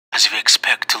as if you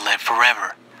expect to live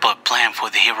forever, but plan for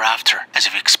the hereafter as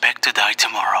if you expect to die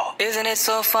tomorrow. Isn't it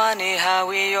so funny how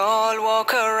we all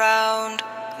walk around,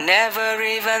 never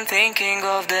even thinking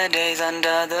of the days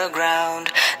under the ground?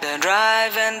 The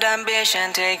drive and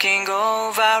ambition taking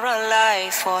over our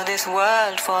lives. For this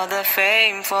world, for the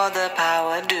fame, for the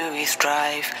power do we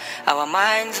strive. Our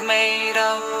minds made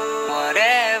up,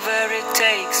 whatever it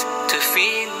takes, to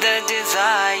feed the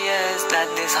desires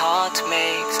that this heart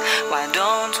makes. Why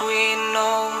don't we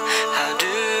know? How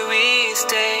do we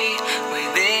stay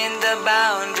within the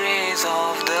boundaries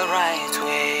of the right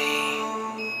way?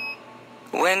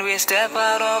 When we step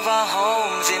out of our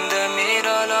homes in the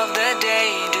middle of the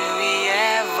day, do we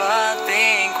ever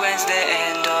think when's the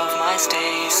end of my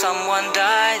stay? Someone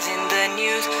dies in the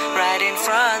news right in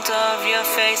front of your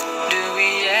face. Do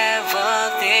we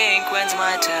ever think when's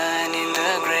my turn in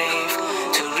the grave?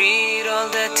 To read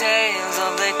all the tales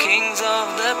of the kings of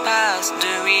the past,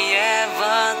 do we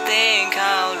ever think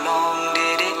how long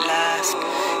did it last?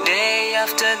 Day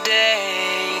after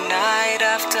day, night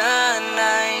after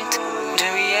night, do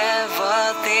we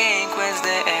ever think when's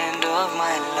the end of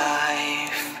my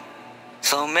life?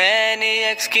 So many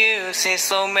excuses,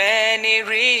 so many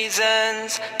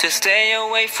reasons to stay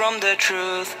away from the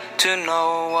truth, to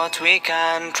know what we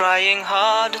can, trying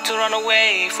hard to run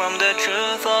away from the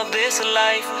truth of this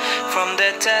life, from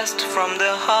the test, from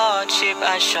the hardship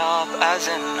as sharp as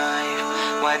a knife.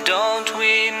 Why don't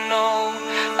we know,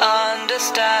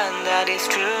 understand that it's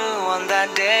true on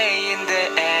that day in the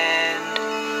end?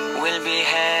 Will be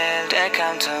held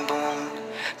accountable.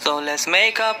 So let's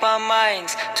make up our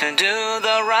minds to do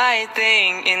the right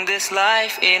thing in this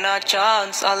life. In our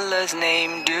chants, Allah's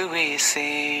name do we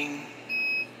sing.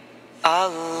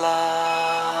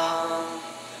 Allah,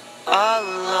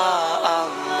 Allah,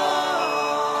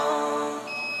 Allah,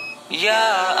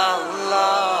 Ya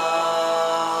Allah.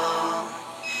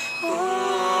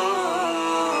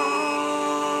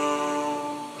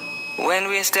 When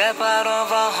we step out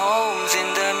of our homes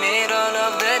in the middle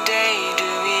of the day, do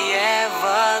we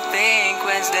ever think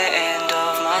when's the end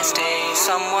of my stay?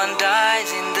 Someone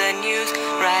dies in the news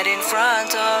right in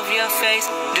front of your face.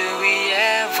 Do we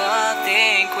ever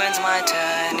think when's my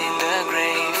turn in the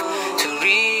grave? To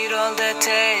read all the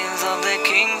tales of the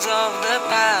kings of the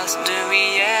past, do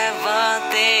we ever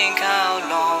think how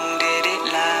long did it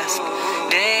last?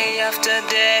 Day after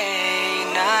day,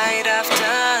 night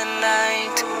after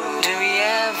night, do we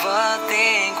ever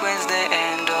think when's the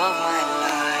end of my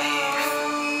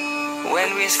life?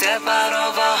 When we step out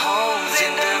of our homes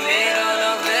in the middle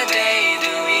of the day,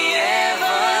 do we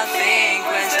ever think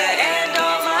when's the end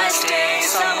of my stay?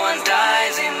 Someone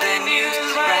dies in the news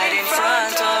right in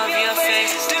front of your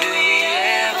face. Do we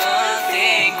ever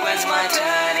think when's my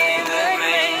turn in the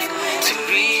grave? To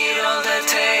read all the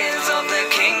tales of the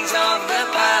kings of the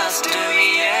past, do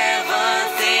we ever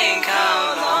think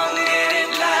how long did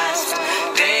it last?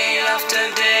 Day after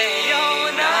day,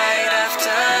 night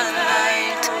after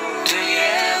night, do you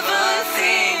ever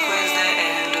think when's the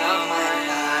end of my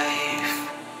life?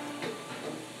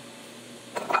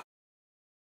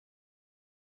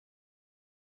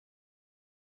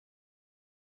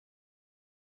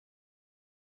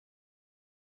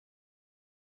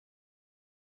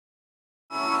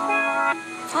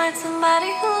 Find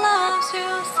somebody who loves you,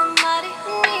 somebody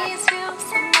who needs